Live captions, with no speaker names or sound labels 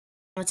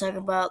I'll talk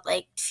about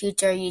like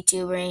future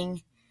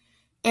YouTubing.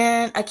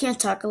 And I can't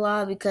talk a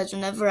lot because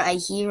whenever I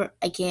hear,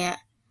 I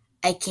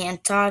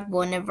can't talk. But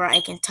whenever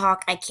I can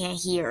talk, I can't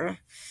hear.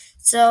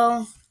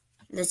 So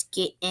let's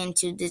get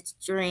into this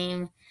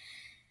dream.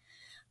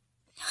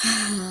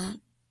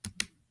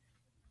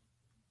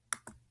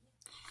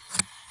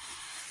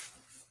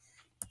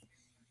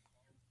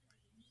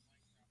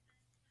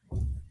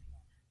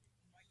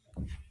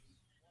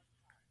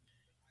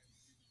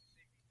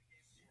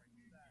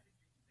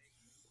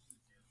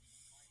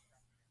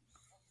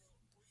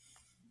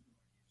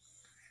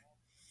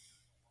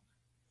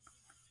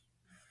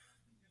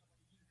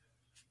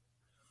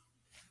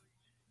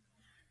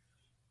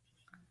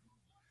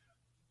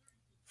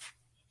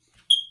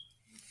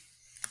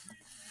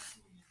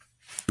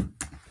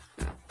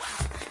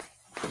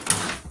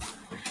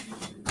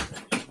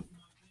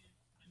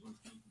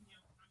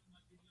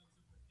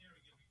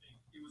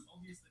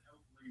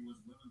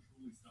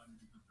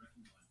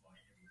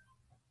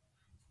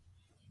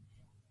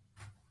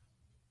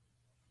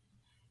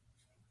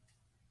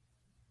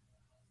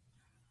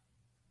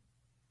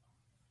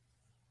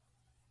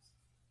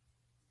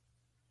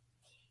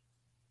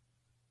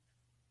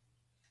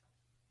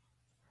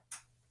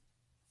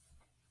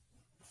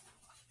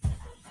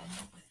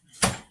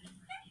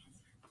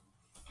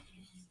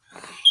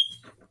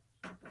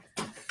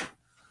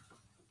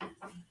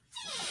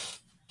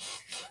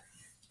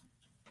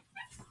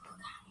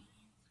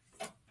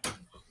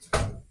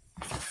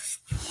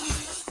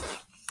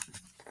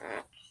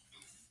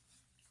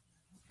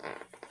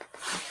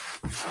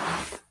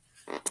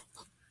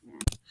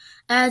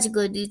 I had to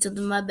go do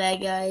something, my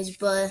bad guys,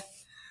 but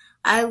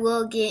I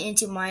will get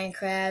into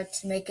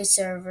Minecraft, make a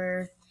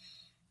server,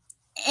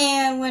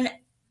 and when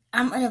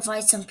I'm gonna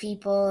invite some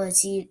people,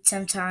 see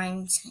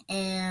sometimes,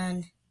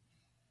 and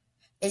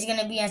it's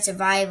gonna be on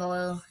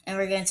survival, and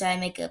we're gonna try to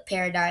make a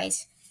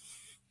paradise.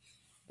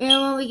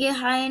 And when we get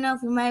high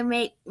enough, we might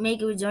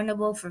make it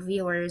returnable for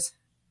viewers.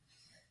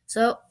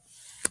 So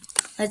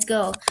let's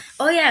go.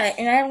 Oh yeah,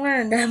 and I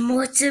learned that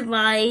most of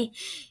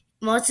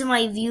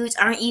my views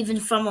aren't even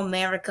from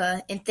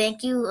America. And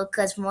thank you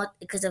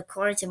because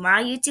according to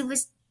my YouTube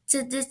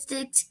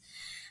statistics,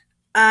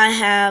 I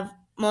have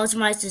most of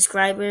my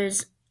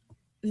subscribers,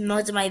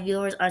 most of my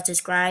viewers are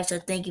subscribed. So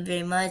thank you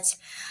very much.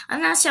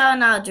 I'm not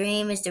shouting out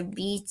Dream, Mr.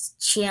 Beats,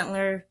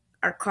 Chandler,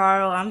 or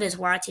Carl. I'm just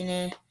watching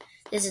it.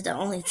 This is the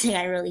only thing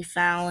I really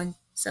found.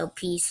 So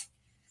peace.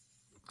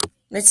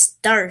 Let's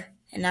start,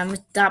 and I'm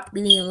gonna stop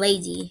being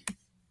lazy.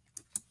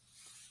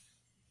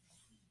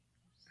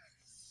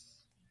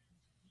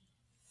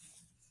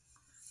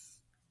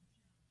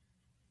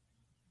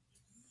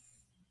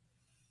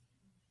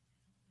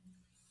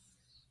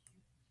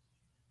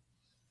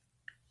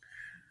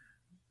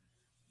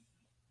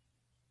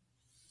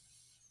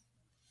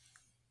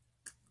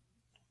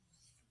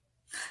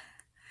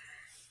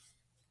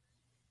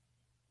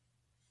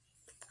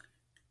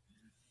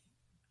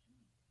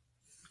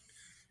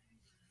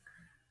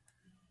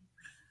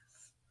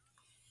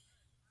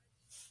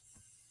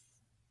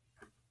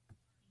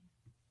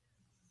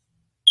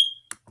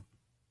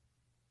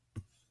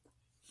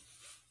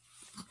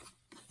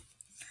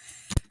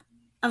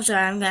 I'm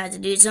sorry, I'm gonna have to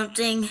do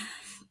something.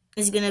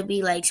 It's gonna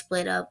be like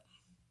split up.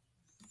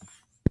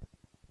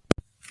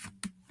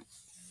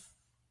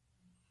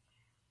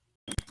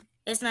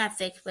 It's not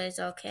fixed, but it's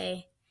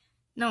okay.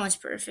 No one's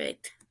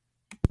perfect.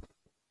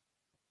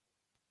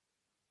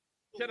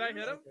 Can I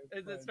hit him?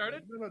 Is it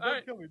started? No, All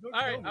right, don't kill me. Don't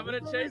all right. kill me. I'm gonna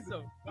There's no chase reason.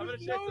 him. I'm gonna There's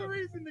chase no him.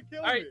 reason to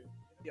kill All right.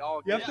 me.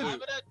 All You have good.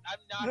 to- I'm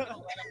not gonna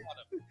let up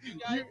on him. You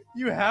guys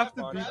You have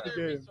to grab beat the other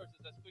game.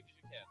 resources as quick as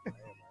you can.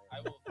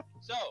 I will.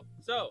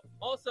 So,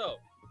 also,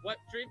 what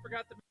Dream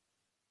forgot to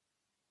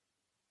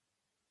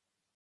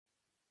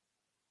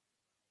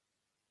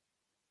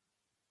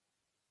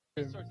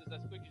resources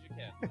as quick as you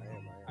can.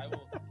 I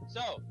will.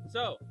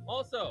 So,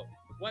 also,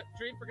 what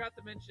Dream forgot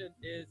to mention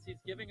is he's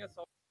giving us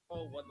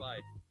all one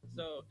life.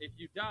 So if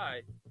you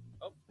die,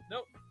 oh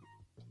no,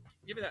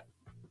 give me that.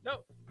 No.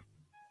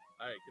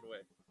 All right, get away.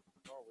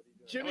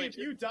 Jimmy, if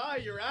you die,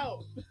 you're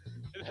out.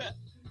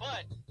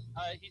 But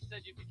he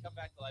said you could come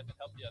back to life and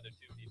help the other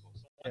two people.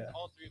 So once Yeah.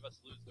 all three of us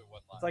lose their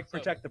one life. It's like So,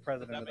 protect the does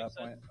president that at make that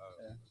point.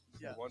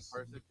 sense? Yeah. One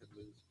person could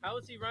lose. How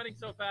is he running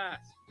so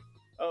fast?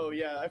 Oh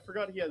yeah, I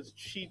forgot he has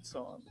cheats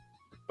on.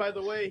 By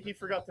the way, he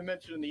forgot to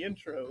mention in the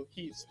intro,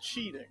 he's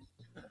cheating.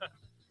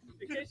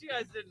 In case you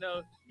guys didn't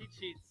know, he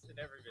cheats in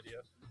every video.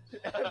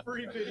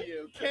 Every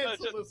video.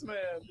 Cancel this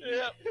man.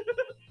 Yeah.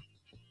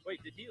 Wait,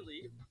 did he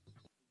leave?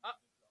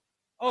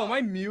 Oh, am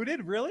I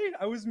muted? Really?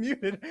 I was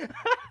muted.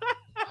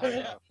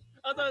 Yeah.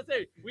 I was about to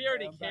say, we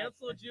already I'm back.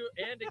 canceled you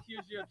and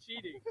accused you of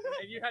cheating,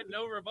 and you had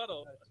no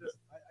rebuttal.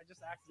 I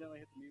just accidentally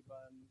hit the mute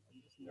button.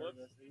 I'm just Whoops.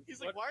 nervous.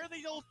 He's like, why are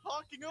they all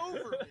talking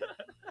over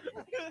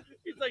me?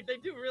 He's like, they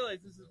do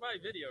realize this is my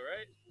video,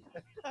 right?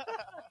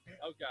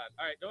 Oh God!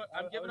 All right, no,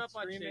 I'm giving up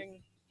on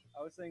chasing.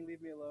 I was saying, leave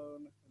me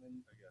alone, and then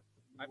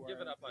I'm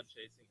giving up on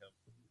chasing him.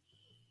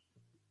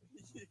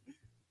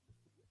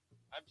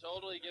 I'm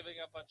totally giving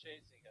up on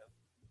chasing him.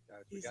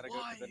 Guys, we He's gotta go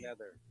to the lying.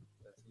 nether.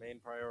 That's main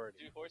priority.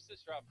 Do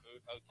horses drop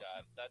food? Oh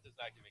god, that does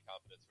not give me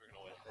confidence. We're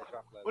gonna win. They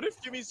drop lead. What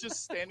if Jimmy's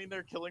just standing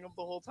there killing him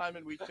the whole time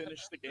and we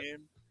finish the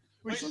game?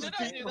 We Wait, just should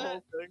I beat do the that?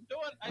 whole thing. No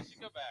one. I should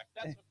go back.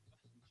 That's what.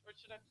 Or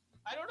should I?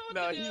 I don't know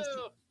what No, to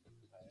do.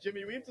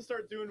 Jimmy, we have to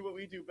start doing what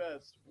we do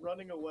best: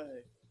 running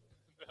away.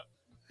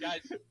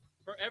 Guys,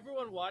 for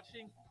everyone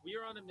watching, we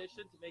are on a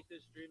mission to make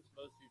this stream's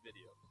most viewed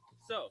video.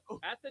 So,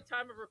 at the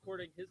time of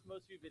recording, his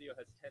most viewed video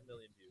has 10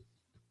 million views.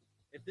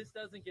 If this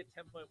doesn't get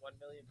 10.1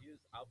 million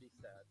views, I'll be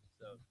sad.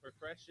 So,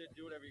 refresh it,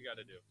 do whatever you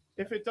gotta do.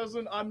 If it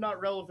doesn't, I'm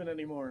not relevant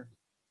anymore.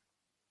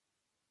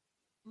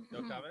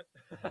 No comment?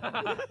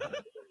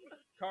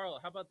 Carl,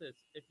 how about this?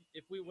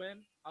 If we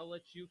win, I'll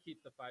let you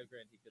keep the $5,000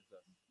 he gives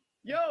us.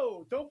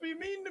 Yo, don't be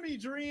mean to me,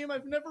 Dream.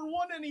 I've never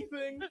won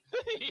anything.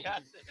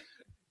 Yes.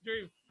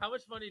 Dream, how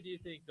much money do you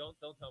think? Don't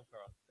tell him,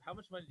 Carl. How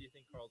much money do you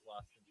think Carl's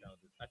lost in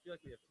challenges? I feel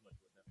like we have too much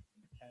with him.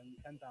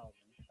 $10,000.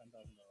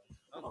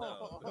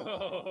 Oh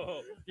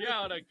no!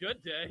 Yeah, on a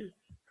good day,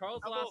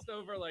 Carl's lost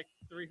over like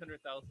 $300,000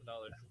 in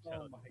Oh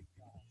challenges. my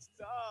god.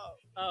 Stop.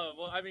 Oh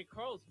well, I mean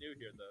Carl's new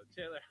here though.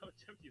 Chandler, how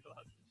much have you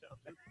lost in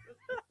challenges?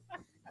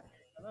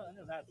 I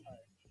know that's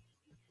high.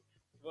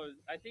 Well,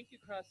 I think you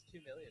crossed 2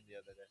 million the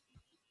other day.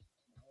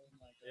 Oh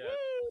my god. Yeah.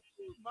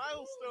 Woo!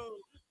 Milestone.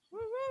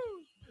 Woo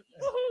woo.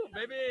 Woohoo,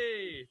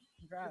 baby!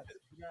 Congrats.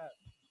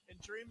 And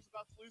Dream's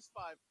about to lose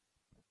 5.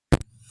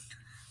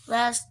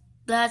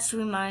 Last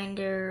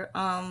reminder,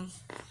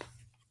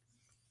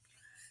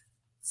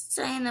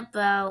 saying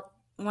about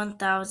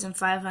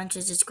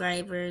 1,500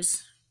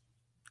 subscribers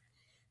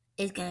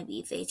is gonna be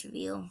a face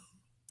reveal.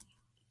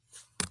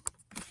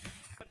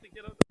 To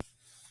get on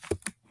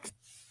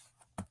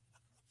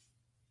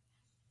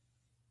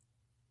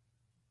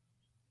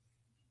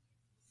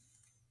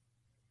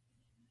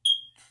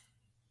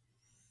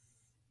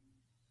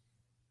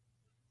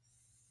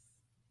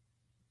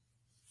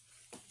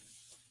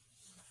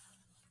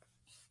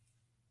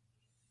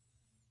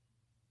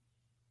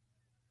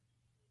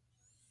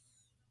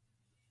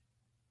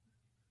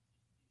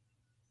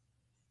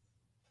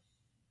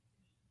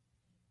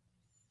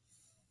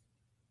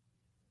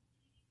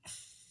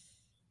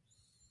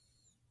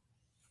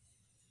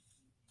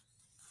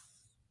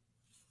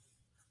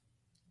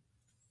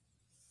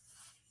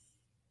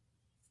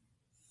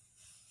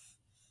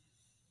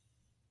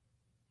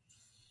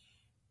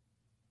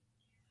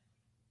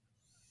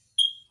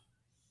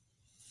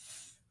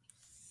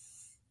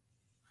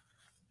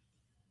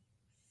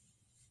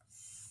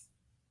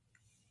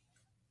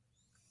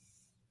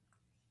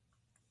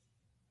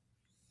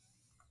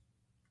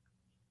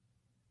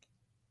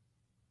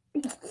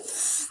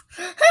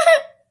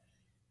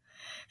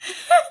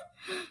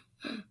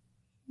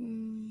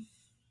Hmm.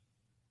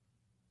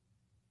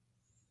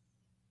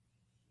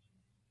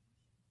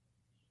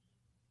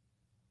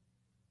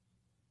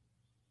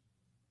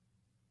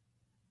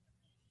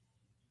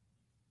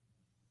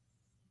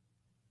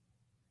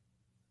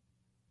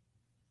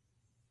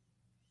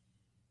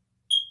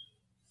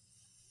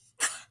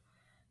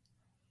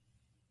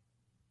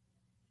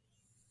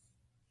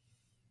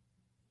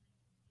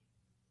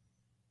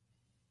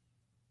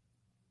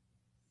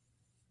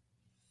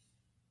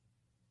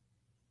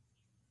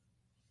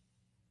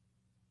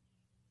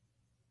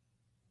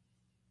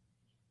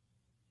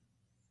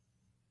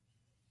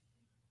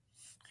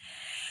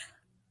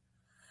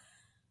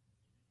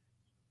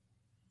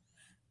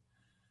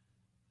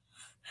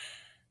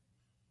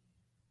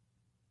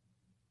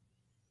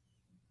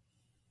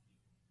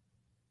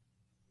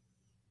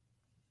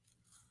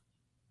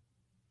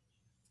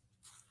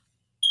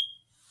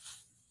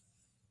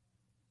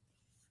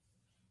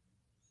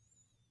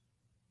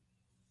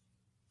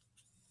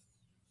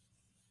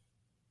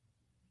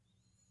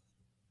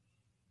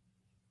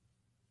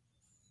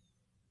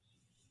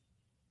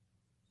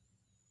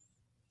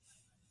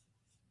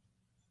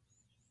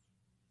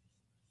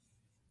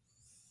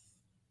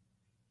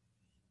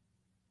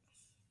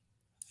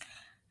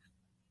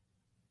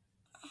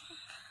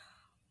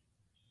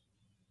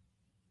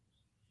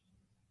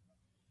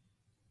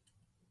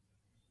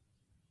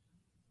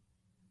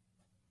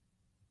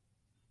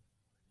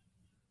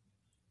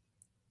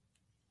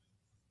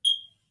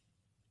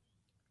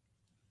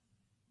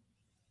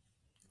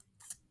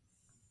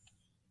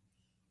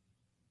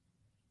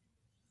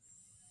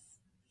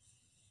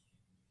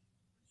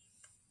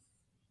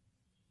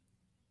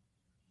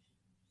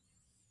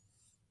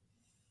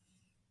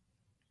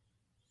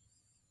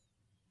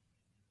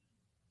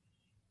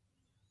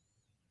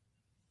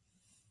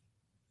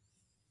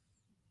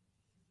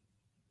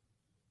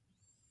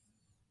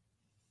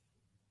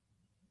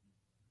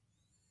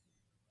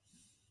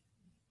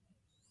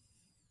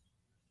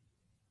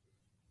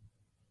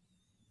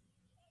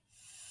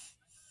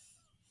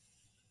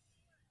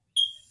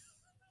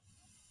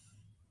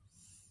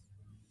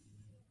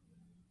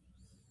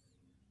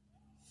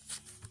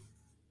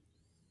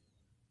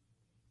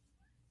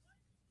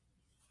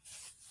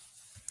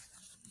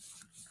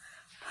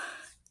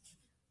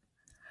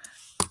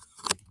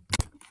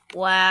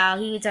 Wow,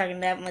 he was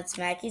talking that much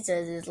smack. He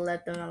said just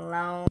let them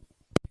alone.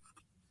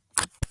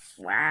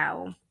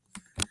 Wow.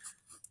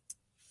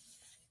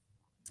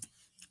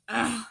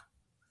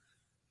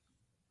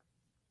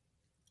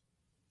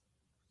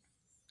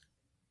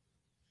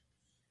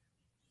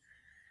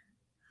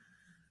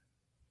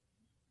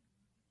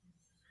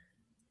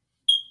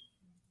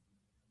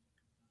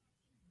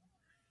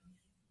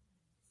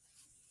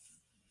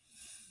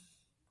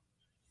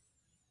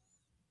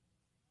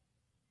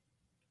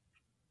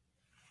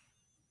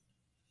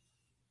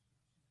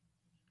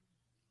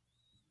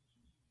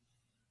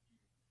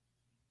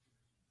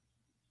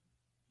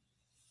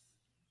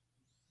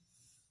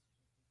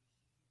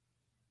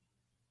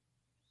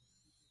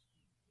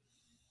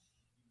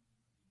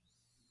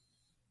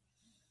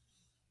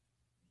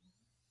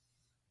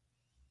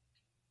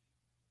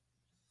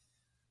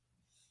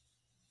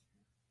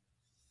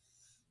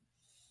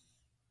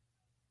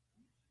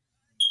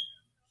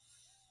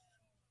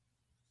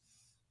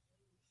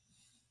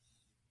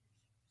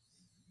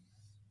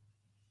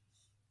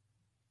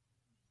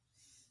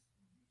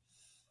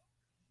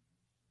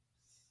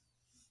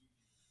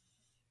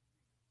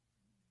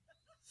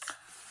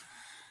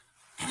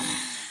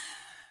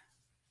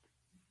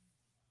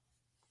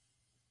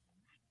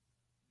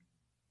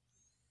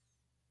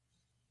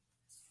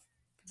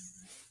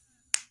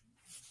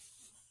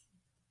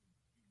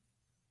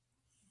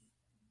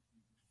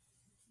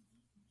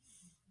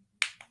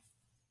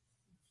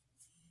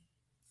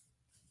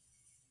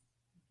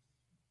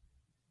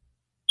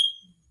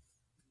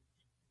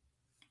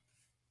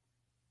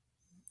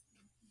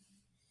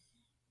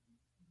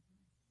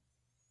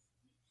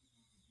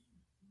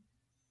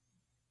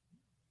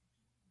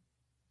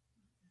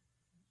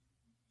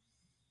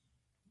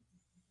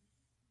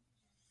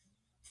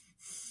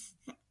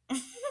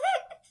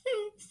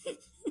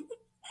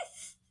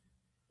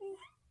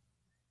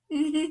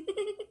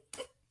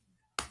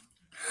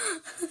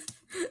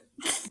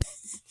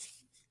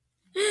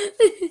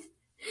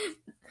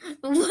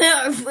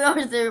 Where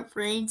are their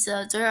brain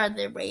cells? Where are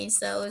their brain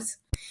cells?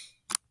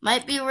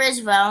 Might be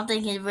rich, but I don't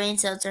think his brain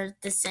cells are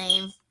the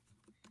same.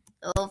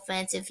 No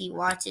offense if he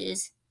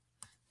watches.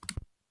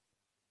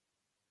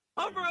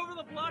 Hover over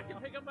the block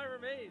and pick up my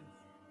remains.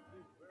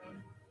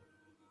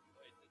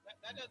 Wait,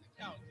 that doesn't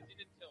count because you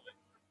didn't kill me.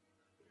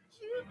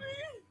 Jimmy!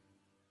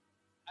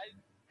 I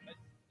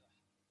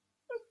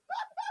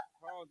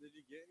Carl, did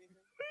you get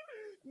anything?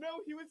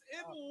 No, he was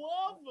in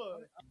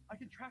lava! I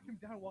can track him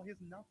down while he has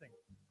nothing.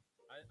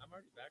 I'm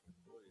already back with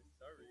the boys.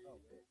 Sorry. Oh,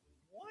 wait.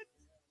 What?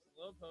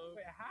 Slowpoke.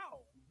 Wait,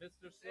 how?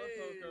 Mr.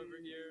 Slowpoke over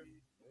here.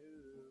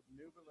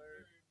 Noob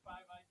alert.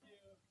 bye my cue.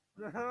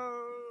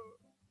 No.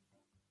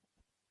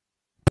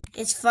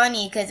 It's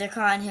funny because they're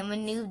calling him a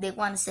noob. They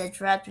want to set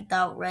traps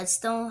without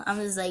redstone. I'm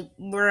just like,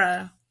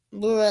 bruh,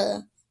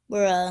 bruh,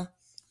 bruh.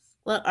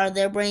 What are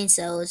their brain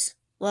cells?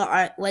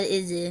 What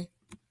is it?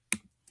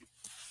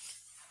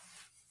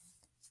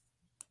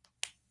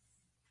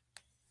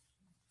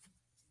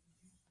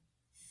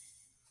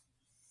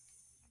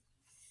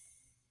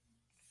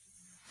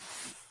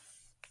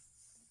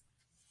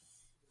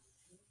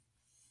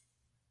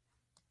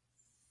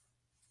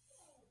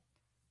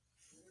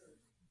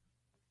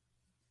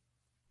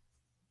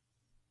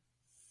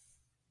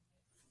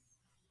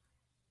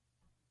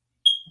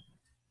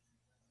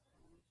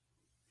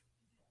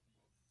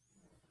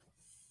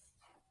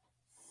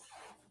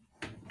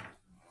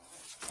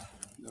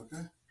 You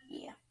okay?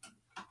 Yeah.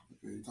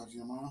 Okay, you talk to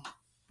your mom?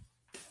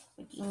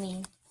 What do you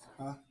mean?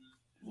 Huh?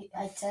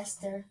 I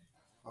test her.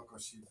 How come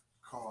she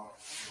called?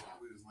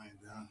 We was laying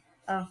down.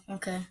 Oh,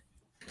 okay.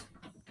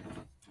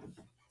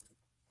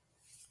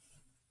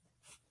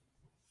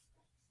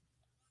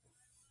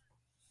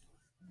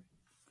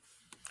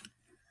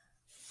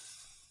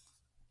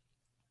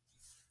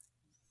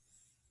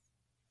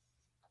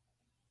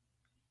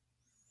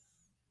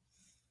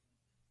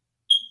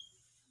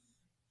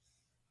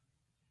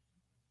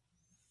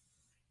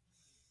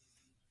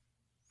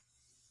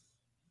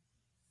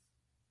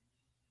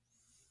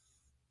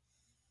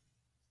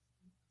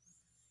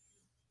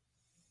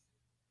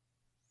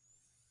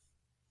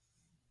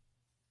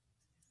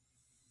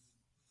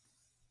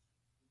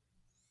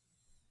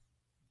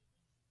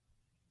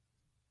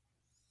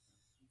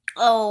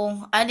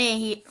 Oh, I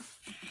didn't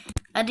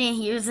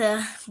hear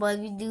that, but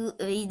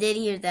we did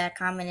hear that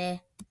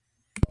commented.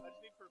 I just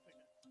need for a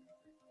pickaxe.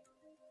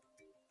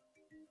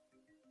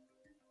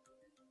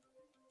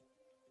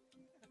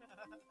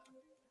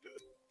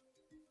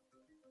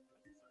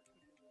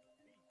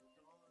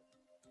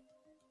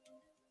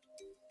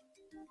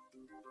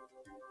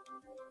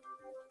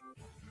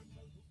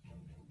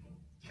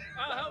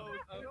 Help!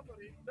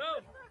 Nobody.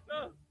 No!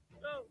 No!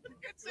 No! You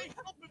can't say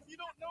help if you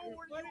don't know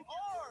where you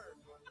are!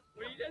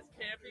 Were you just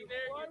camping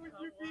there? Why would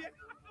you be out?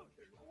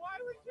 Why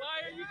would you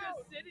Why be are you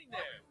out? just sitting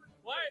there?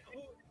 Why?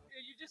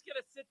 Are you just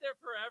gonna sit there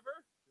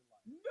forever?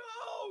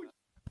 No!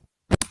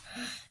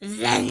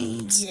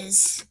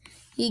 Vengeance.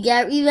 He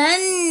got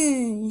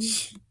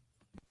revenge.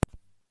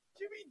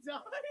 Jimmy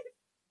died?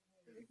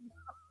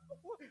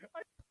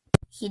 I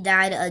He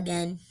died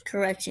again.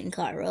 Correction,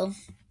 Carl.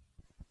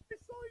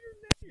 saw your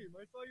name.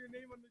 I saw your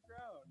name on the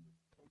ground.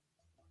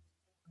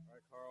 All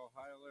right, Carl.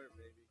 High alert,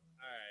 baby.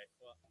 Alright,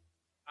 well,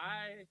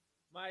 I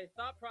My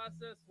thought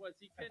process was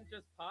he can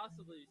just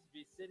possibly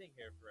be sitting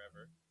here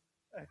forever.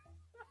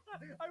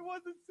 I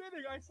wasn't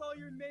sitting. I saw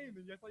your name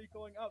and I saw you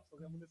going up, so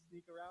I'm gonna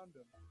sneak around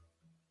him. I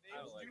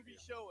Names don't like do be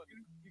you. showing.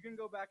 You can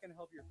go back and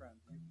help your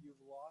friends. You've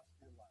lost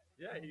your life.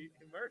 Yeah, he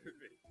murdered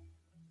me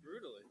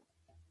brutally.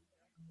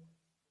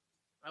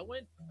 I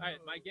went. All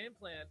right, my game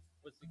plan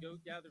was to go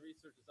gather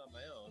resources on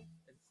my own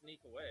and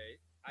sneak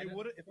away.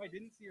 If I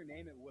didn't see your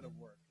name, it would have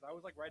worked. 'Cause I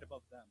was like right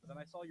above them, but then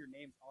I saw your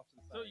name off to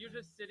the side. So you're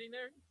just sitting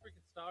there, you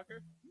freaking stalker.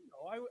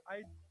 No,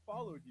 I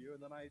followed you,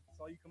 and then I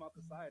saw you come out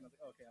the side, and I was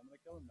like, okay, I'm gonna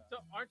kill him now.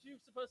 So aren't you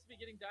supposed to be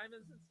getting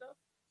diamonds and stuff?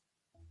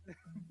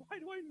 Why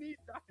do I need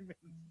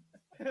diamonds?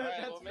 right,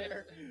 That's well, maybe-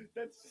 fair.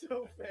 That's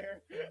so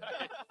fair.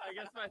 I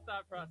guess my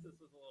thought process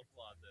was a little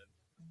flawed then.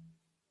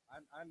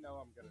 I know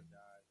I'm gonna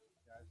die,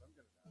 guys. I'm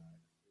gonna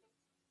die.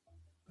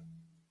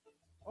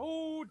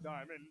 Oh,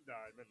 diamond.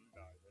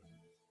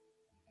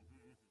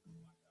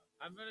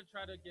 I'm gonna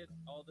try to get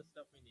all the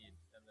stuff we need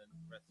and then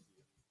rescue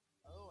you.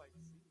 Oh, I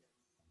see it.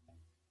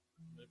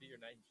 I'm gonna be your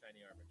knight in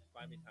shiny armor. Just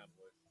buy me time,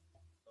 boys.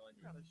 That's all I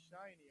need. Got a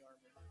shiny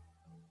armor.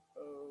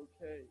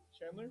 Okay,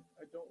 Chandler,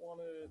 I don't want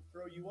to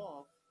throw you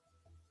off,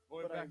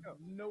 Boy, but I back have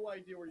up. no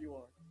idea where you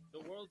are. The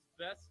world's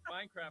best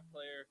Minecraft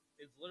player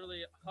is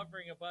literally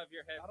hovering above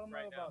your head I don't know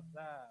right now. about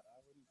that. I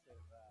wouldn't say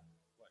that.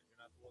 What? You're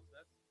not the world's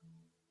best?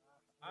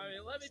 I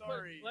mean, let me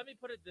Sorry.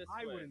 put it this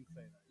I way. wouldn't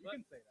say that. You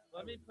can say that.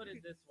 Let me put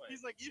it this way.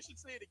 He's like, you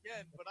should say it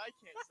again, but I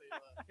can't say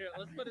that. Here,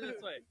 let's put it this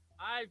way.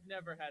 I've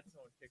never had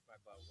someone kick my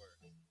butt worse.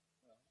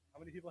 How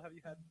many people have you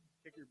had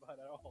kick your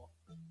butt at all?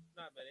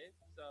 Not many.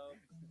 So,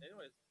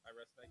 anyways, I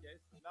rest my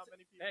case. Not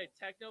many people. Hey,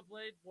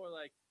 Technoblade, more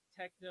like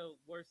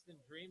Techno worse than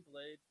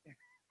Dreamblade.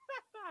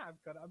 I'm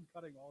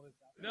cutting all this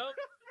out. Nope.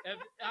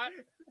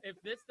 If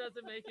this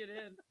doesn't make it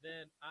in,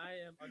 then I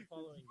am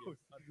unfollowing you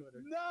on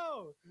Twitter.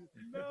 No.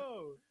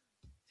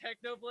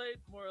 Technoblade,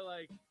 more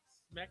like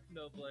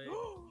Smechnoblade.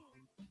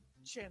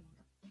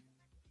 Chandler.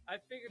 I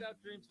figured out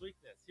Dream's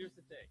weakness. Here's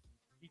the thing.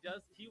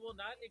 He will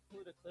not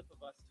include a clip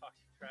of us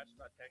talking trash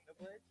about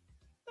Technoblade.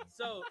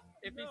 So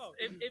if No,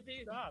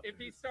 stop.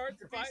 he starts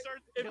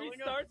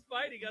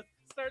fighting us,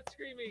 start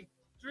screaming,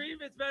 Dream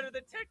is better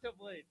than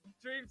Technoblade.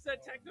 Dream said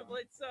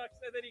Technoblade sucks,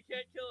 and then he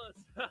can't kill us.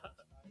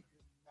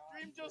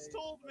 Dream just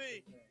told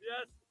me.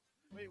 Yes.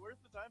 Wait, where's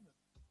the diamond?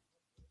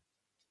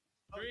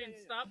 Dream,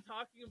 Okay, stop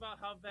talking about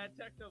how bad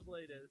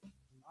Technoblade is.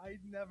 I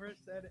never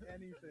said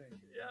anything.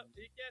 Yep,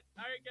 he can't.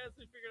 All right, guys,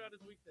 we figured out his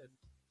weakness.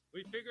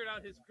 We figured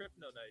out his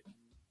kryptonite.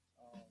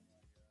 Oh my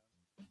god.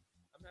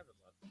 I'm having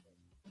lots of fun.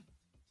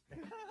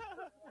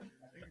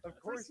 Of For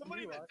course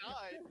somebody you that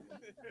are. died.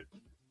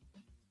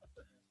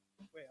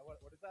 Wait, what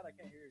is that? I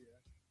can't hear you.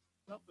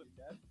 Nothing.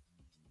 Dead?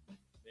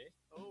 Me?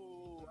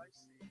 Oh, I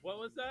see. What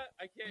was that?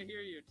 I can't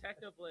hear you.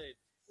 Technoblade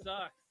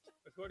sucks,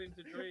 according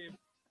to Dream.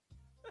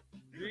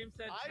 Dream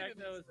said I didn't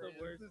Techno is the say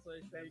it. worst This is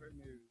place fake ever.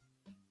 news.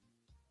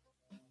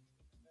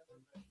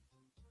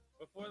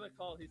 Before the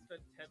call, he spent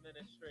 10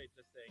 minutes straight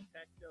just saying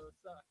Techno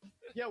sucks.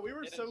 Yeah, we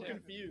were Get it, so Chandler.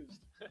 confused.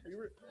 We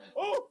were.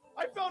 Oh,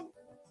 I found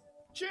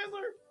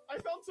Chandler. I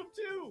found some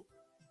too.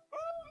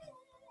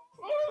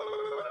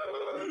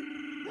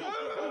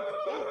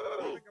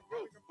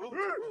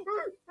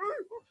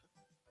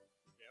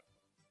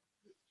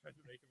 Trying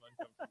to make him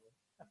uncomfortable.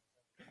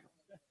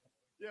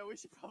 Yeah, we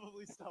should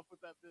probably stop with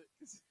that bit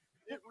because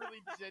it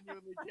really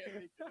genuinely can't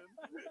make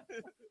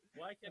it in.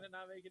 Why can it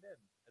not make it in?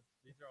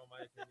 These are all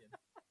my opinions.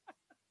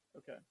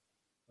 Okay.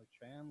 Like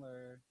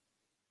Chandler.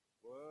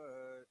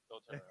 What?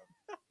 Don't turn around.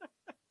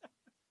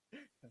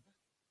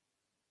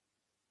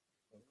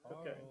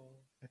 Okay.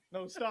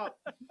 No, stop.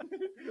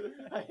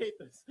 I hate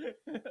this.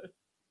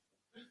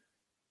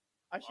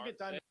 I should get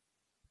diamond.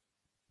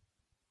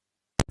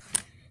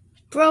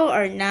 Bro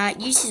or not,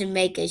 you should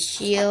make a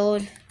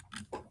shield.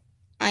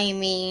 I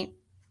mean,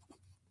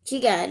 he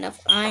got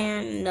enough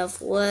iron, enough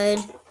wood,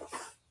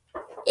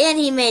 and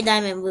he made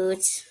diamond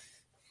boots.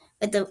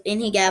 And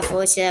he got a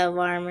full set of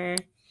armor.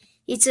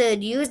 He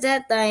should use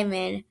that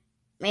diamond,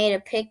 made a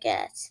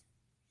pickaxe,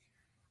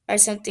 or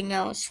something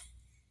else.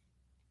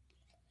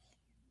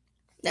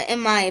 In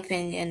my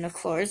opinion, of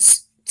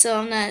course. So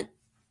I'm not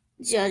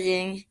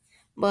judging,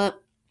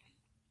 but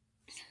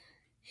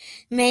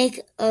make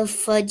a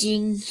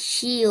fudging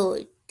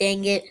shield.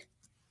 Dang it.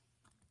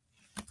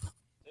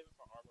 Save it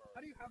for armor.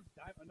 How do you have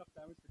enough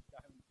diamonds for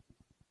diamonds?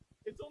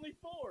 It's only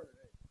 4.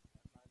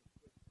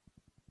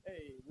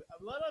 Hey,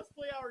 let us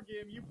play our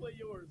game. You play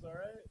yours, all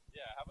right?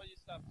 Yeah, how about you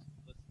stop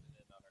listening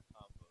in on our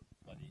combos,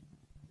 buddy?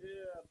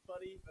 Yeah,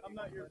 buddy. I'm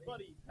not your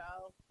buddy,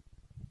 pal.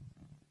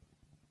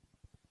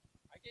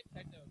 I gave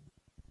Techno.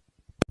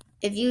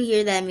 If you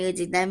hear that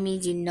music, that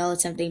means you know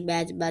something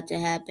bad's about to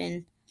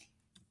happen.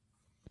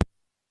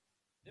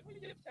 Didn't we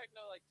give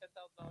Techno like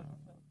 $10,000?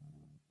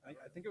 I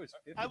think it was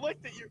 50. I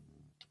like that you're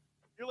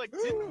like,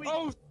 didn't we?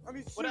 Oh, I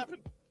mean, What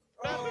happened?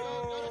 Go to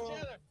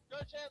Chandler! Go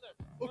to Chandler!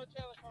 Go to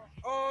Chandler, Carl!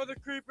 Oh, the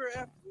creeper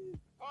after me.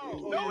 Oh,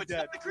 No, you're it's dead.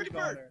 not the You're creeper.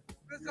 goner.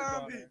 The You're a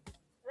zombie. goner.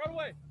 Run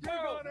away!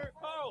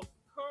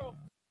 Carl!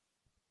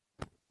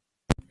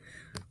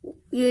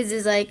 He was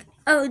just like,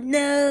 oh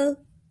no.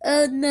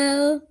 Oh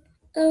no.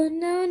 Oh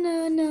no,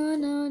 no, no,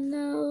 no,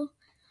 no.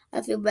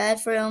 I feel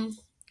bad for him.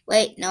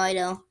 Wait, no, I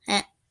don't.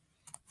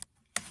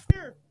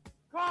 Here!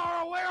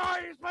 Carl, where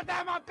are you? Put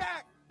that on my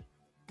back!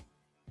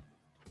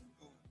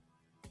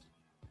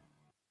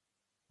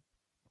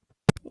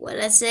 What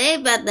I say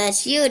about that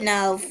shield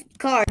now, if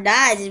Carl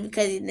dies is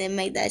because he didn't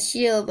make that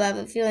shield, but I have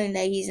a feeling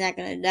that he's not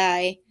gonna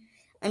die.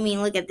 I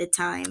mean, look at the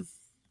time.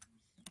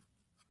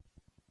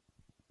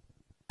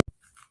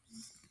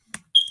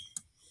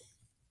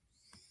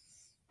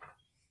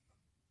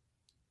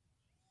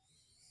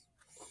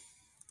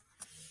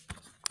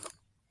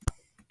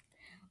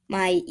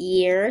 My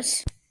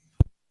ears.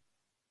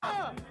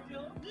 Yeah!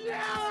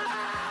 Yeah!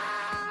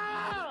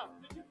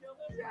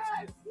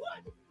 Yes!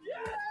 What?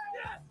 Yes!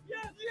 Yes!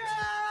 Yes!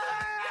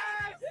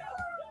 Yes!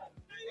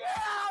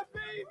 Yeah,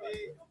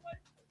 baby!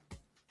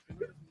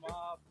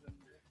 Mobs and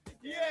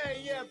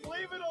yeah,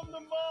 blame it on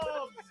the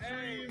mobs,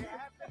 Dream. He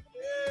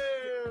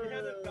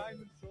had a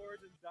diamond sword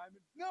and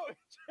diamond. No,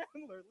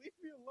 Chandler, leave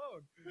me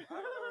alone. I don't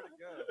know where to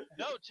go.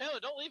 No, Chandler,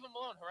 don't leave him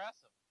alone. Harass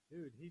him.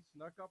 Dude, he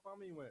snuck up on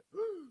me and went,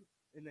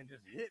 and then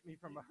just hit me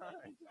from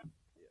behind. Yeah.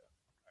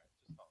 All right,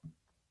 just hold.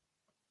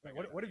 Wait,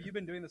 what have you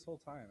been doing this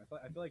whole time? I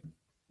feel like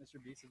Mr.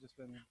 Beast has just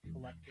been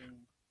collecting.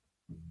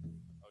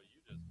 Oh, you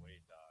just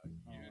wait, dog.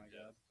 Oh You my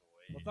God. just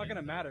wait. Well, it's not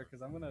gonna matter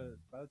because I'm gonna.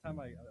 By the time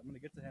I'm gonna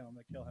get to him, I'm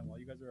gonna kill him while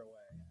you guys are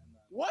away. And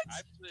then, What?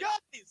 Actually-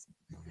 Guys!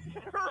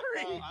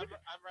 Hurry! Oh,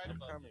 I'm right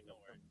above you. Don't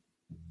worry.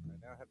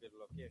 I now have your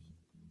location.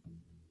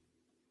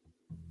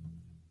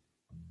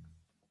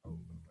 Oh,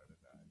 let it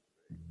die.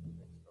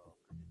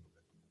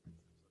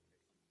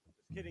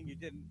 Just kidding, you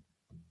didn't.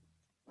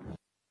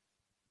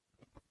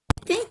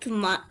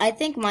 I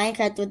think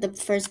Minecraft was the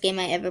first game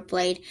I ever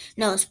played.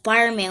 No,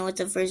 Spider-Man was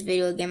the first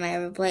video game I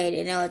ever played,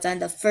 and it was on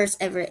the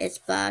first ever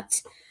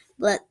Xbox.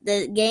 But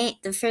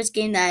the first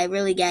game that I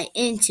really got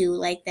into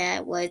like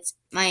that was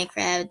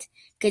Minecraft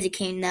because it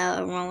came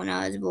out around when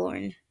I was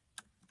born.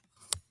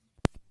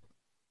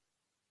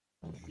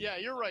 Yeah,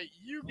 you're right.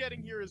 You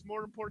getting here is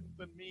more important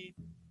than me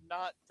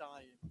not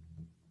dying.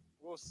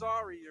 Well,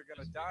 sorry, you're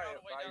gonna Just die figure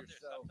out a way by down there.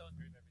 yourself. Stop telling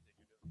Dream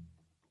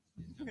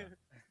everything you're doing.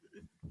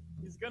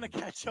 He's gonna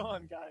catch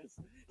on, guys.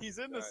 He's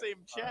in the Alright,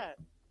 same chat.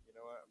 You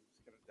know what? I'm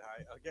just gonna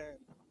die again.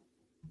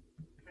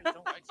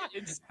 Don't, Why can't you-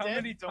 instead, How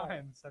many don't.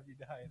 times have you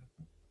died?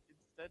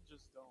 Instead,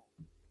 just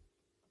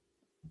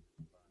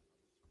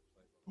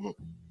don't.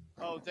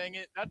 Oh dang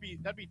it! That'd be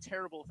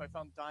terrible if I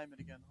found diamond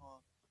again, huh?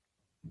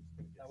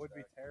 That would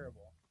be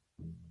terrible.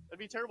 That'd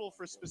be terrible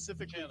for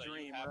specifically Chandler,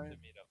 Dream, you have right? to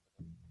meet up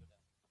with him. Go down,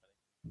 buddy.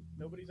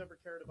 Nobody's ever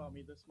cared about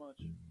me this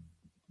much.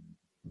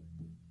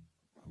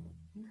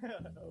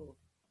 Oh.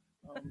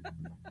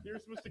 You're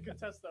supposed to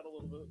contest that a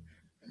little bit.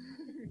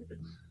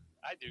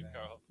 I do,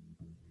 Carl.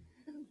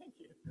 Thank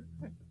you.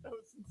 That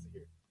was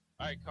sincere.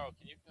 All right, Carl,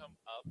 can you come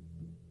up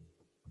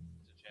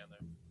to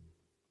Chandler?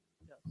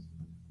 Yes.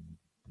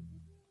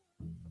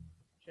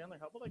 Chandler,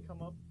 how about I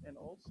come up and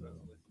also.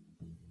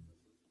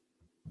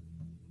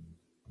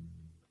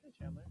 Okay,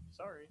 Chandler.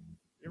 Sorry.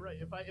 You're right.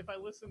 If I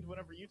listened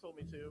whenever you told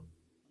me to,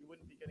 you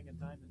wouldn't be getting a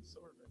diamond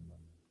sword right now.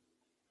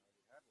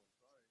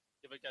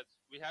 Yeah, because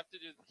we have to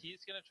do.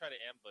 He's gonna try to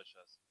ambush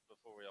us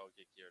before we all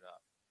get geared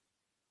up.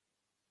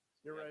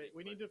 You're Yeah, right. be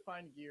We need quick. to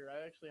find gear.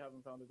 I actually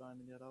haven't found a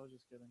diamond yet. I was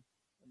just kidding.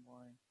 I'm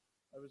lying.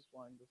 I was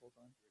lying this whole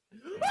time.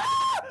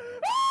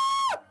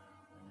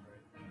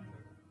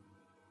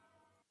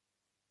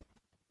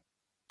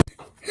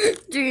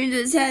 Dream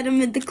just had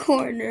him in the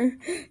corner.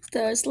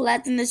 Started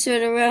slapping the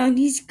shirt around.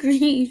 He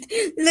screamed,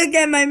 "Look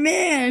at my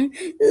man!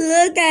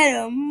 Look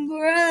at him,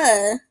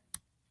 bruh!"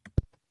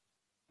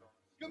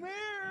 Come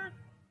here!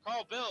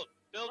 Carl, build,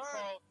 What?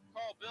 Carl,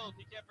 build.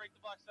 He can't break the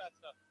blocks fast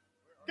enough.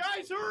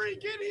 Guys, hurry!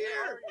 Get Where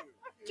here! are you?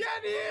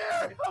 Get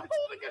here! I'm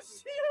holding a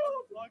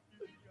shield! Block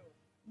your shield.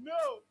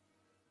 No!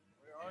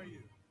 Where are you?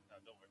 No,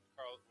 don't worry,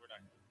 Carl. We're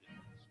not gonna do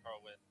this. Carl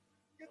win.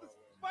 Get the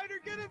spider!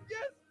 Get him!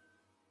 Yes!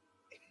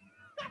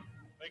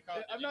 Wait,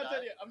 Carl. I'm not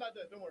dead yet. I'm not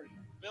dead. Don't worry.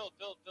 Build,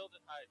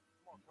 and hide.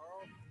 Come on,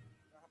 Carl. You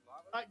have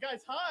lava?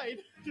 Guys, hide!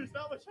 There's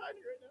not much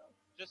hiding right now.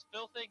 Just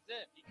fill things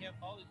in. He can't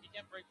fall. He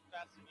can't break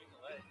fast and use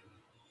a leg.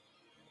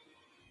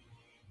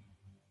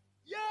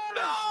 Yes!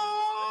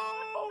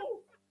 No!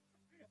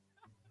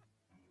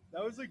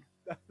 That was a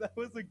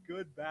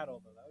good battle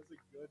though. That was a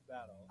good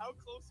battle. How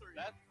close are you?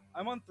 That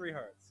I'm on 3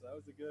 hearts. So that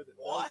was a good.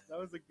 What? That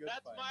was a good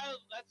that's fight.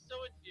 that's so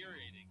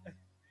infuriating.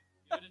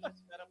 You would have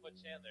just met up with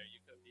Chandler.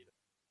 You could beat him.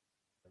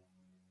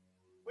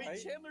 Wait,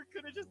 Right? Chandler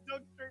could have just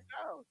dug straight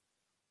down.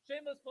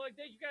 Shameless plug.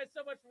 Thank you guys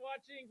so much for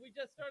watching. We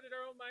just started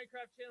our own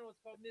Minecraft channel.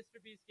 It's called Mr.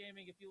 Beast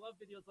Gaming. If you love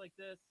videos like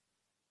this,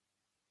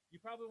 you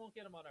probably won't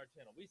get them on our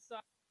channel. We suck.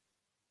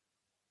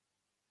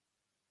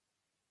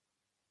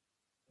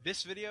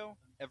 This video,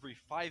 every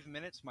 5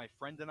 minutes, my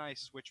friend and I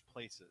switch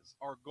places.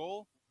 Our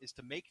goal is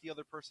to make the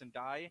other person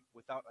die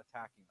without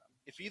attacking them.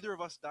 If either of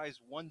us dies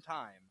one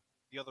time,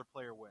 the other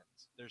player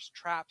wins. There's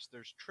traps,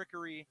 there's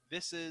trickery.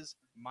 This is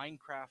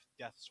Minecraft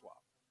Death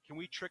Swap. Can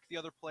we trick the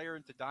other player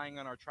into dying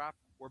on our trap,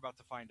 We're about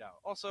to find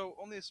out. Also,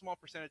 only a small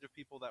percentage of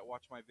people that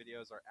watch my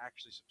videos are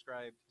actually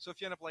subscribed. So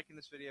if you end up liking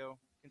this video,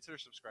 consider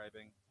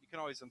subscribing. You can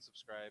always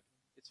unsubscribe.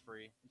 It's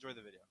free. Enjoy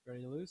the video.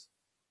 Ready to lose?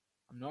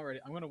 I'm not ready.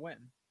 I'm gonna win.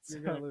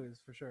 You're gonna lose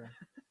for sure.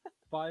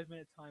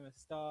 5-minute timer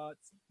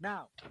starts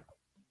now.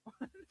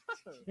 I'm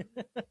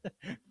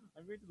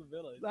going to the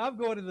village. I'm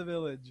going to the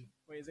village.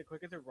 Wait, is it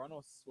quicker to run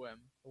or swim?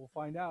 We'll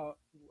find out.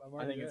 I'm I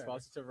already think it's there.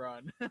 faster to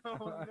run.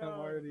 Oh, I'm no.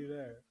 already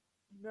there.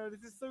 No, this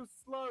is so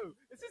slow.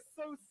 This is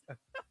so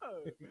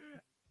slow.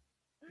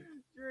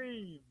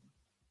 Dream.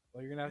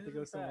 Well, you're gonna have to This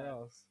go is somewhere bad.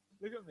 else.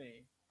 Look at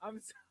me. I'm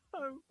so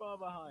far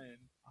behind.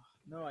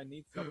 No, I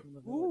need stuff from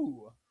the village.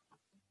 Ooh,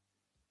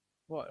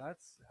 What?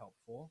 that's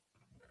helpful.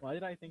 Why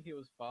did I think it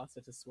was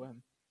faster to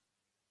swim?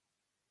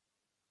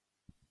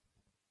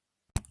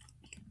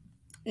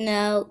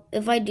 Now,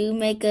 if I do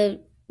make a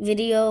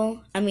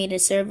a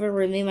server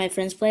where me and my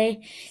friends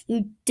play,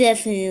 you're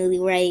definitely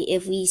right.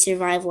 If we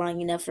survive long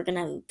enough, we're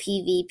gonna have a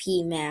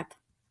PvP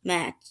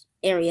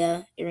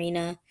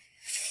arena.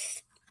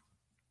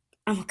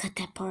 I'm gonna cut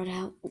that part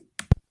out.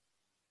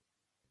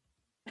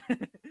 Give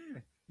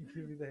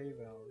me the hay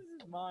bales.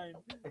 This is mine.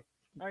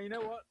 Alright, you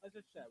know what? Let's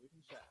just share. We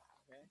can share,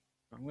 okay?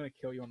 I'm gonna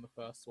kill you on the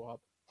first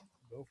swap.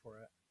 Go for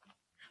it.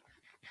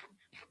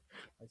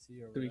 I see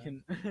you over So we there.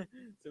 can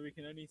so we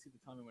can only see the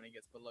timer when it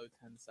gets below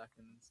 10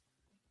 seconds.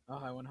 Oh,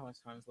 I wonder how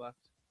much time's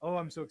left. Oh,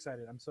 I'm so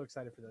excited. I'm so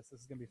excited for this.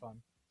 This is gonna be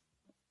fun.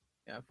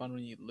 Yeah, fun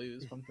when you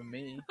lose, fun for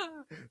me.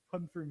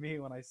 Fun for me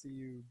when I see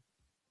you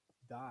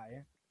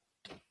die.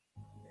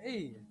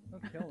 Hey,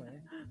 don't kill me.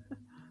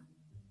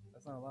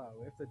 That's not allowed.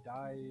 We have to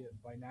die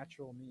by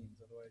natural means,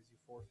 otherwise you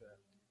forfeit.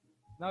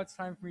 Now it's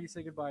time for me to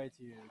say goodbye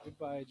to you.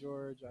 Goodbye,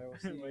 George. I will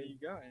see Where are you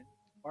you going?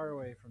 far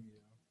away from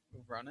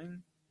you.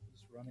 Running?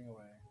 Just running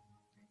away.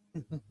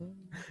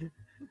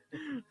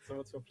 So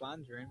what's your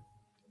plan, Dream?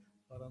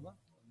 I don't know.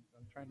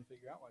 I'm trying to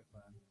figure out my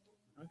plan.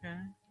 Okay.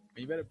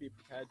 Well, you better be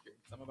prepared, Dream,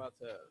 because I'm about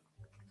to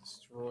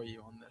destroy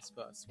you on this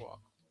first swap.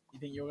 You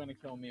think you're gonna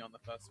kill me on the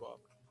first swap?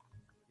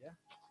 Yeah.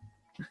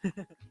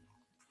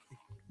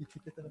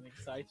 I'm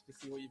excited to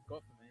see what you've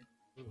got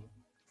for me.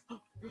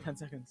 Ooh. 10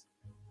 seconds.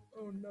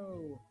 Oh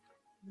no.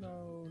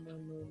 No, no,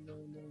 no, no,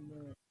 no,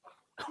 no.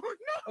 Oh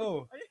no!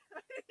 Oh. I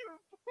didn't even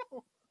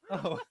fall!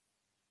 Oh.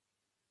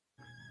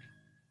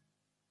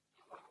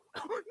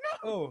 Oh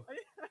no! Oh. I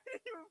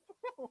didn't even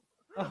fall!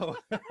 Oh.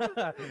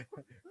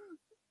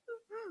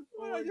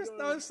 Oh I my just God.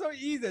 that was so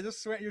easy. I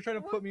just swam. You're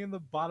trying to put me in the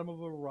bottom of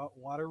a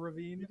water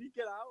ravine. Did you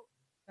get out?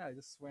 Yeah, I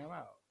just swam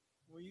out.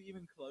 Were you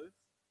even close?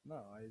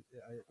 No,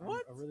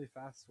 What? I'm a really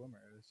fast swimmer.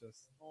 It's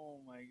just Oh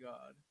my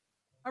God.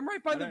 I'm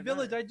right by I the don't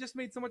village. know. I just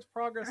made so much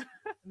progress,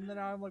 and then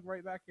I'm like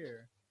right back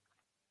here.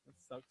 That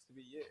sucks to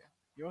be you.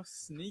 You're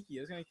sneaky.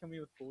 You're gonna kill me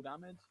with full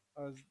damage.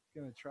 I was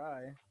gonna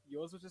try.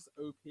 Yours was just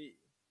OP.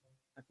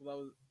 I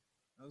thought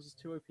that was just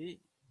too OP. You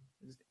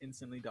just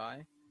instantly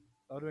die.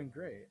 I would have been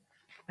great.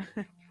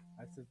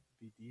 I have to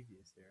be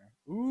devious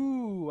here.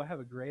 Ooh, I have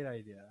a great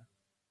idea.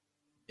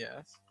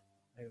 Yes.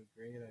 I have a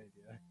great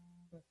idea.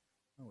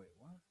 Oh wait,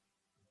 what?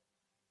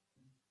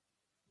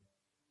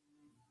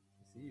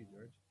 I see you,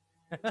 George.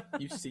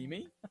 You see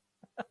me?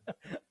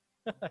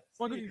 I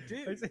What see did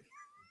you do? I see-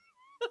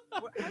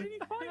 How did you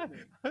find me?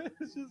 I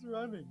was just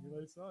running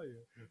and I saw you.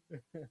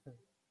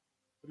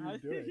 What are How you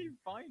did doing? you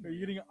find Are me?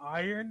 you getting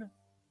iron?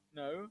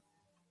 No.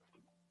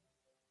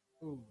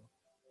 Ooh.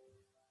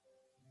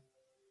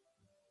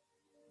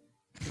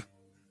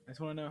 I just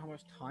want to know how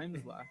much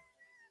time's left.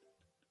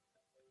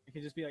 It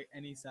could just be like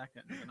any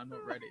second, and I'm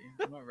not ready.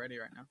 I'm not ready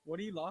right now. What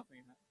are you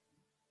laughing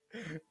at?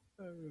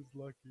 I was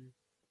lucky.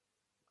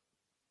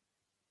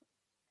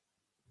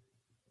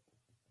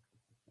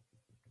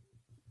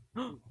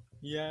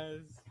 Yes.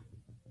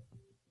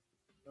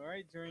 All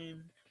right,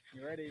 Dream.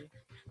 You ready?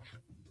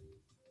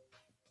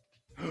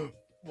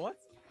 What?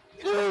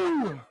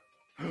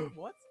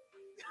 What?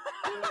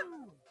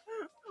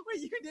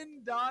 Wait, you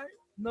didn't die?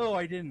 No,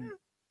 I didn't.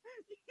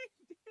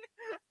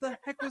 The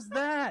heck was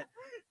that?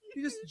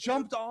 You just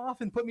jumped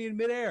off and put me in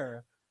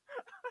midair.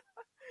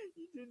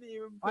 You didn't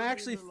even. Put I me in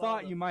actually the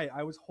thought lava. you might.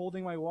 I was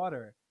holding my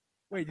water.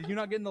 Wait, did you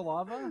not get in the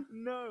lava?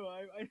 No,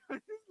 I was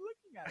just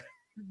looking at it.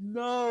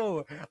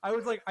 No. I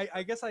was like,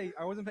 I guess I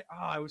wasn't.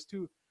 I was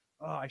too.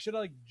 Oh, I should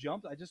have like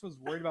jumped. I just was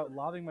worried about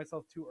lobbing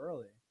myself too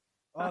early.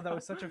 Oh, that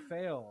was such a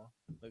fail.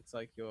 Looks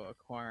like you're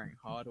acquiring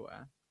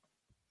hardware.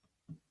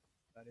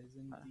 That is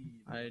indeed.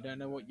 I don't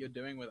know what you're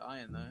doing with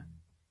iron though.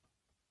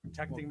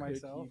 Protecting What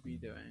myself. could you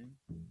be doing?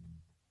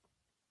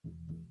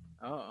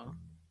 Oh.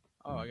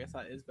 Oh, I guess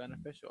that is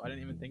beneficial. I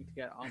didn't even think to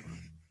get armor.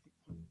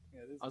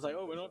 Yeah, it is I was like,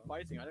 oh, we're not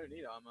beneficial. fighting. I don't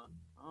need armor.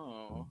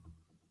 Oh.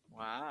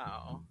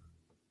 Wow.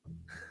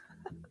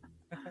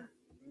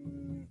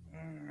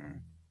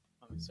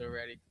 I'm so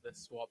ready for this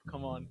swap.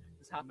 Come on.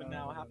 Just happen No,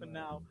 now. no, Happen no.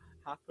 now.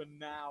 Happen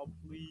now,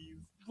 please.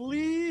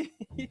 Please.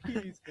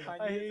 I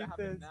I need it to hate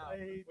happen this. now. I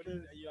hate What this.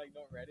 are you like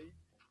not ready?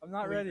 I'm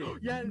not Please. ready.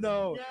 Yes,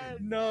 No. yes.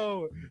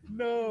 No.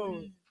 No.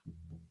 Please.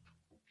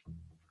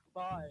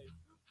 5,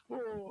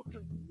 4.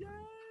 Yes.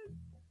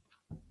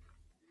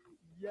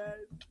 Yes.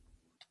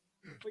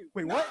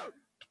 Wait, no! what?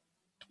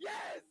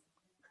 Yes!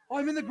 Oh,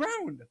 I'm in the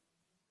ground.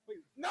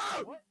 No!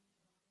 What?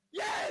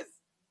 Yes!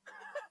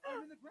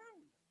 I'm in the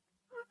ground.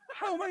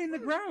 How am I in the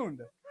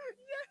ground?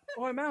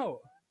 Oh, I'm out.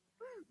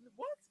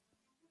 What?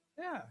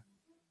 Yeah.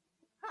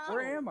 How?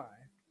 Where am I?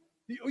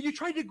 You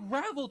tried to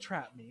gravel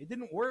trap me. It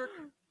didn't work.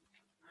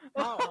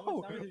 How? How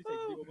Oh, much damage did you take?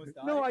 Did you almost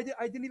die? no, I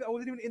didn't even. I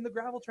wasn't even in the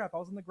gravel trap. I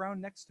was on the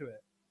ground next to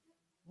it.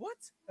 What?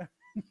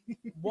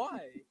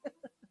 Why?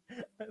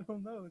 I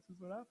don't know. This is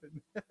what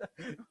happened. What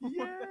the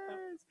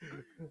Yes.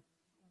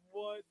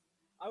 What?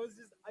 I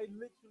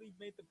literally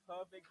made the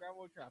perfect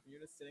gravel trap, and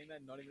you're just sitting there,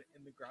 not even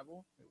in the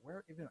gravel. Wait,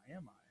 where even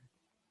am I?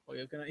 Well,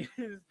 you're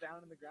just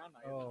down in the ground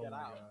now. You have Oh to get my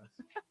out. gosh.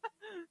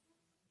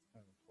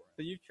 Kind of important.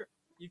 So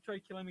you've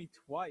tried killing me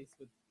twice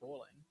with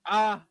falling.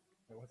 Ah!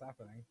 Wait, what's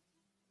happening?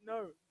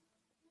 No.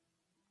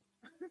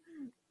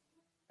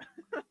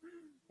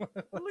 What's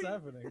Please.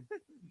 happening?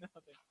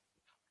 Nothing.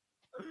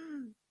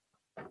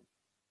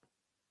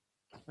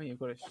 Oh, you've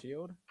got a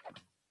shield?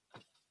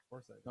 Of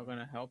course I. Not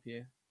gonna help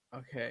you.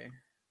 Okay.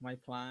 My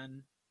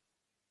plan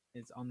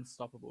is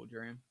unstoppable,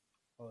 Dream.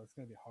 Oh, it's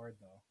gonna be hard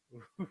though.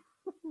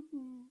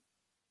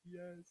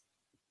 Yes.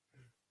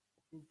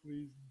 Oh,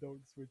 please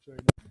don't switch right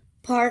now.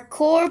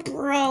 Parkour,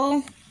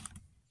 bro.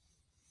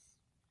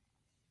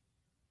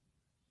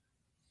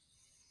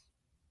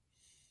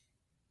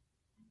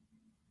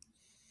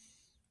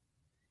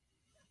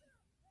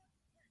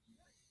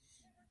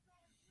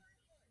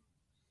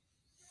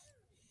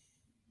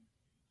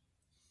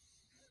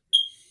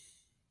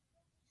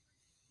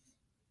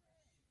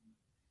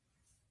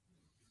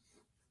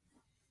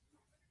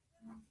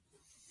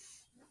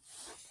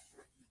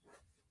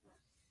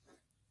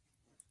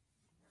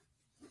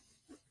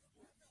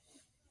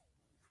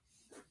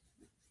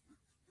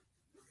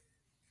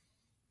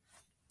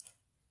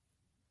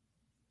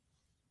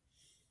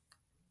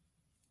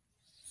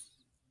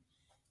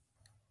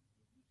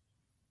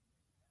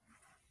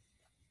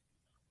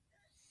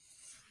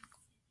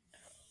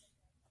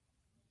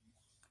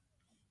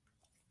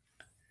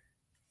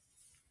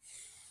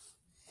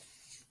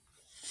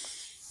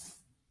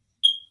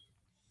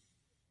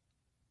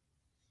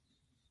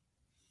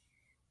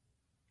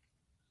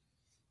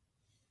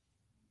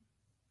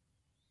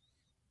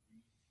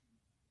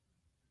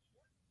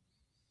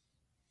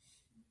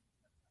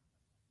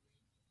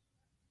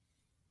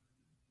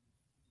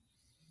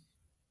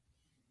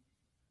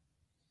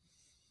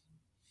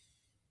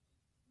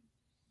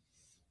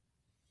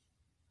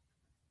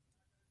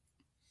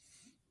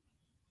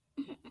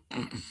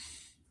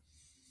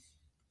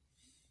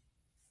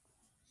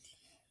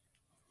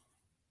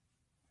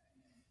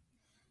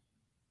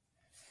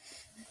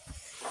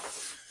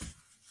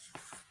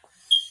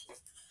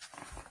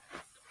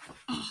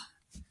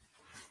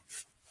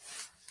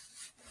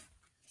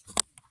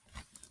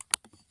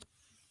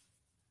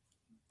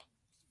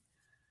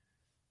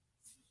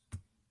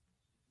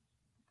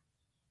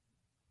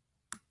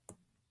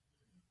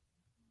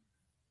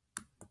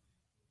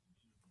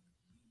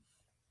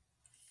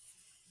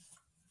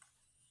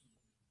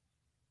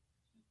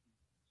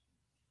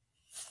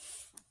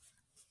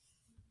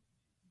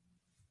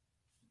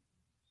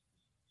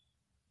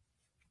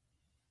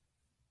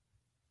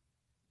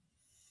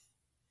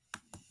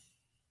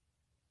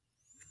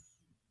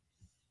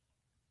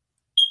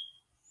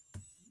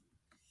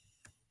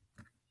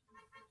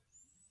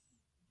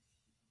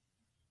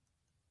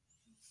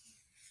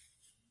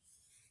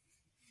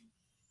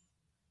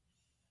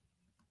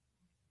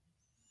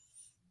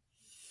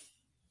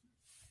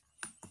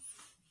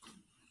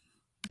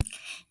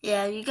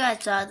 Yeah, you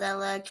guys saw that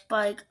lag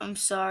spike. I'm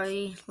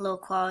sorry. Low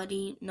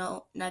quality.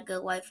 No, not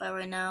good Wi Fi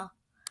right now.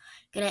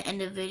 Gonna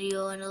end the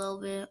video in a little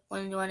bit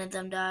when one of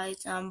them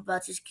dies. I'm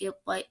about to skip,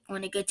 like,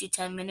 when it gets to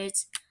 10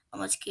 minutes, I'm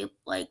gonna skip,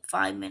 like,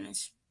 5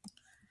 minutes.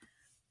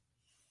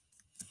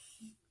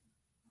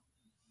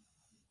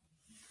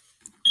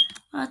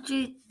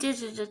 Actually,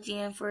 this is just the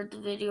end for the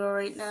video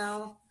right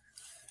now.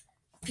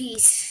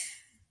 Peace.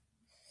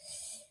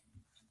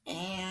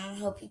 And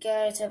hope you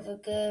guys have a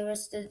good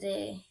rest of the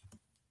day.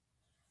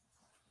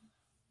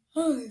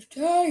 I'm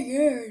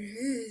tired.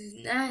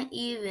 It's not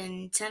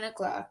even 10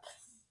 o'clock.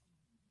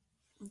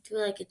 I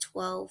feel like it's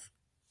 12.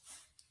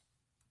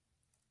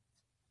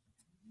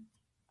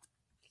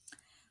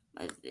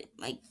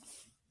 My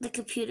the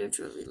computer's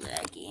really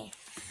laggy.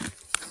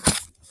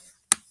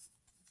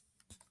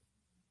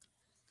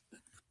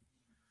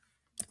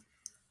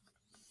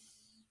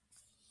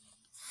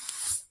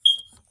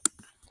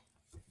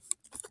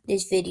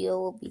 This video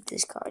will be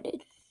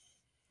discarded.